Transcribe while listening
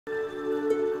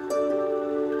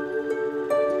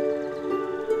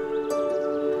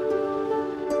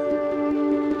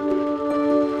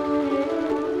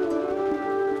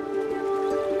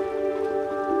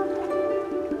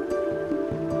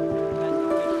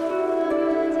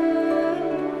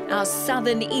Our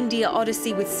southern India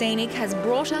odyssey with Scenic has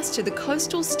brought us to the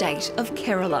coastal state of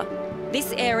Kerala.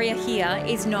 This area here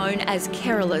is known as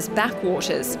Kerala's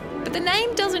backwaters, but the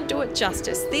name doesn't do it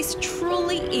justice. This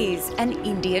truly is an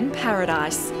Indian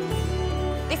paradise.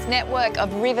 This network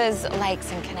of rivers, lakes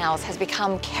and canals has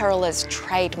become Kerala's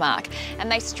trademark,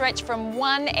 and they stretch from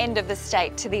one end of the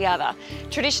state to the other.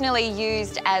 Traditionally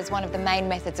used as one of the main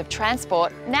methods of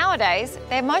transport, nowadays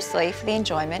they're mostly for the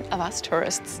enjoyment of us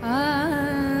tourists.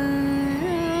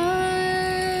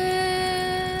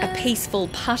 A peaceful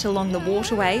putt along the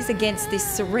waterways against this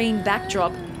serene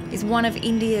backdrop is one of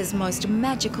India's most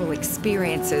magical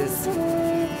experiences.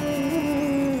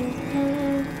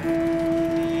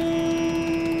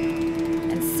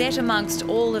 Set amongst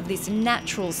all of this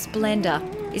natural splendour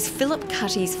is Phillip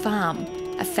Kutty's farm,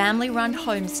 a family-run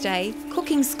homestay,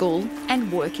 cooking school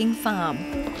and working farm.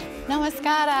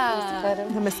 Namaskara.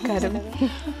 Namaskaram.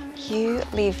 You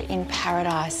live in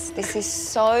paradise. This is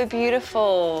so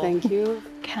beautiful. Thank you.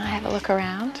 Can I have a look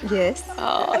around? Yes.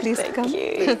 Oh, please thank come.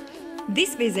 you.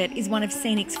 This visit is one of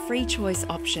Scenic's free choice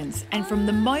options, and from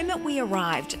the moment we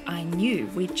arrived, I knew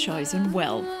we'd chosen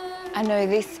well. I know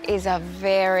this is a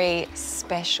very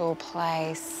special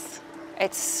place.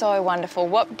 It's so wonderful.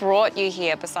 What brought you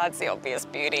here besides the obvious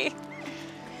beauty?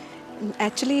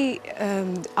 Actually,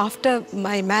 after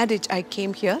my marriage, I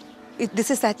came here. This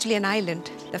is actually an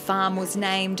island. The farm was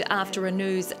named after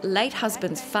Anu's late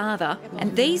husband's father,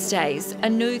 and these days,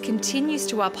 Anu continues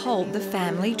to uphold the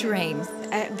family dream.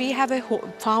 We have a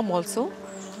farm also,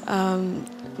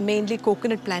 mainly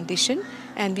coconut plantation.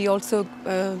 And we also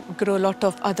grow a lot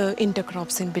of other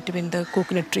intercrops in between the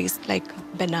coconut trees, like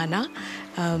banana,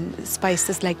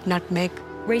 spices like nutmeg.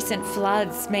 Recent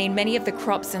floods mean many of the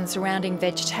crops and surrounding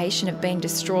vegetation have been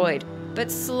destroyed. But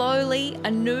slowly,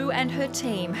 Anu and her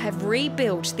team have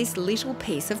rebuilt this little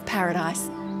piece of paradise.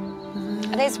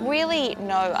 There's really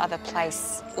no other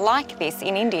place like this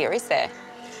in India, is there?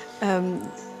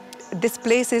 This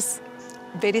place is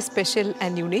very special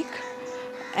and unique.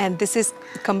 And this is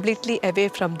completely away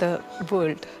from the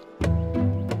world.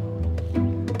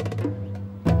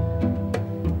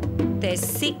 There's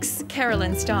 6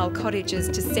 Keralan-style cottages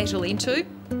to settle into,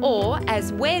 or,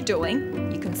 as we're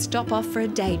doing, you can stop off for a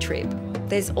day trip.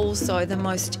 There's also the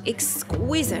most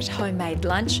exquisite homemade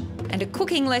lunch and a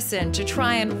cooking lesson to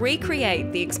try and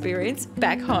recreate the experience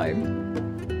back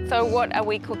home. So what are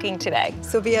we cooking today?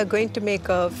 So we are going to make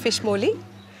a fish moli.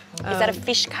 Is that a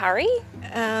fish curry?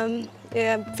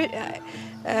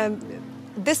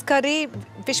 This curry,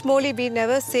 fish moli, we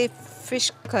never say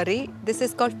fish curry. This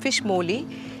is called fish moli,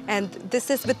 and this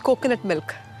is with coconut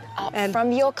milk. And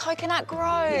from your coconut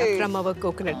grove? Yeah, from our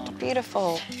coconut. Oh,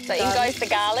 beautiful. So in goes the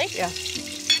garlic? Yeah.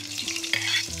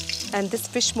 And this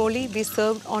fish moli we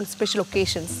serve on special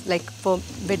occasions, like for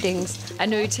weddings.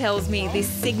 Anu tells me this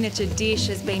signature dish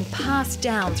has been passed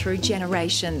down through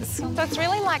generations. So it's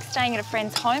really like staying at a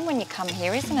friend's home when you come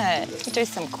here, isn't it? You do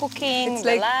some cooking, it's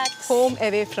relax. Like home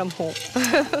away from home.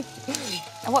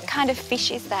 And what kind of fish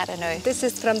is that, Anu? This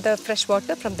is from the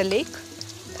freshwater, from the lake,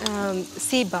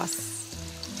 sea bass.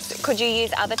 Could you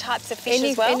use other types of fish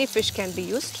as well? Any fish can be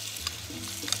used,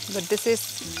 but this is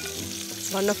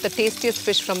one of the tastiest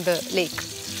fish from the lake,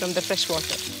 from the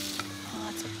freshwater. Oh,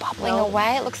 it's bubbling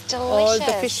away. It looks delicious. All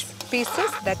the fish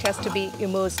pieces, that has to be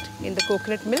immersed in the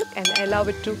coconut milk and allow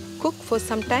it to cook for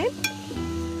some time.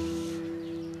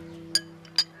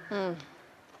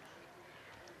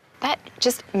 That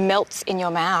just melts in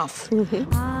your mouth.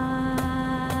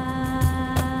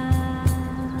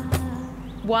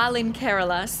 While in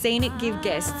Kerala, Scenic give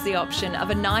guests the option of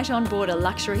a night on board a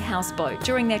luxury houseboat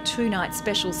during their 2-night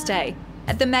special stay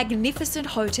at the magnificent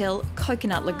hotel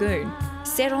Coconut Lagoon,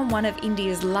 set on one of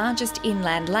India's largest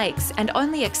inland lakes and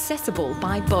only accessible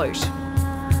by boat.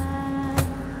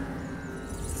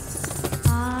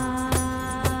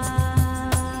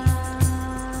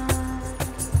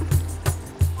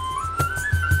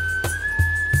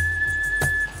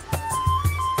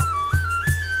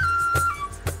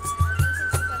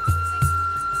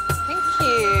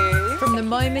 From the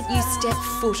moment you step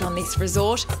foot on this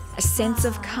resort, a sense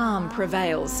of calm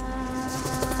prevails.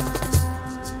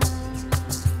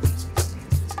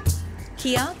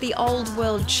 Here, the old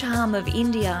world charm of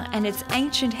India and its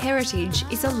ancient heritage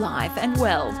is alive and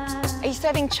well. Are you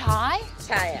serving chai?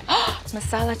 Chai.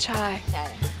 Masala chai.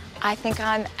 Chai. I think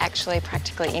I'm actually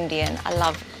practically Indian. I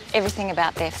love everything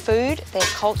about their food, their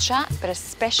culture, but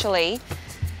especially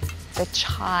the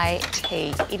chai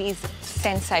tea. It is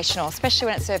sensational, especially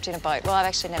when it's served in a boat. Well, I've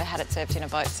actually never had it served in a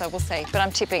boat, so we'll see. But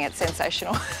I'm tipping it's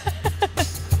sensational.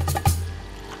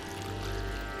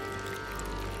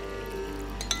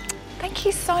 Thank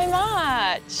Thank you so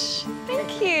much.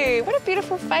 Thank you. What a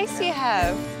beautiful face you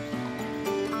have.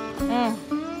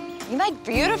 You make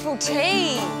beautiful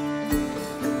tea.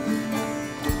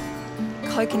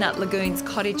 Coconut Lagoon's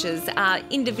cottages are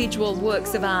individual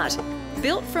works of art,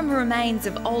 built from remains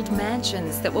of old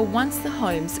mansions that were once the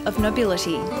homes of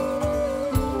nobility.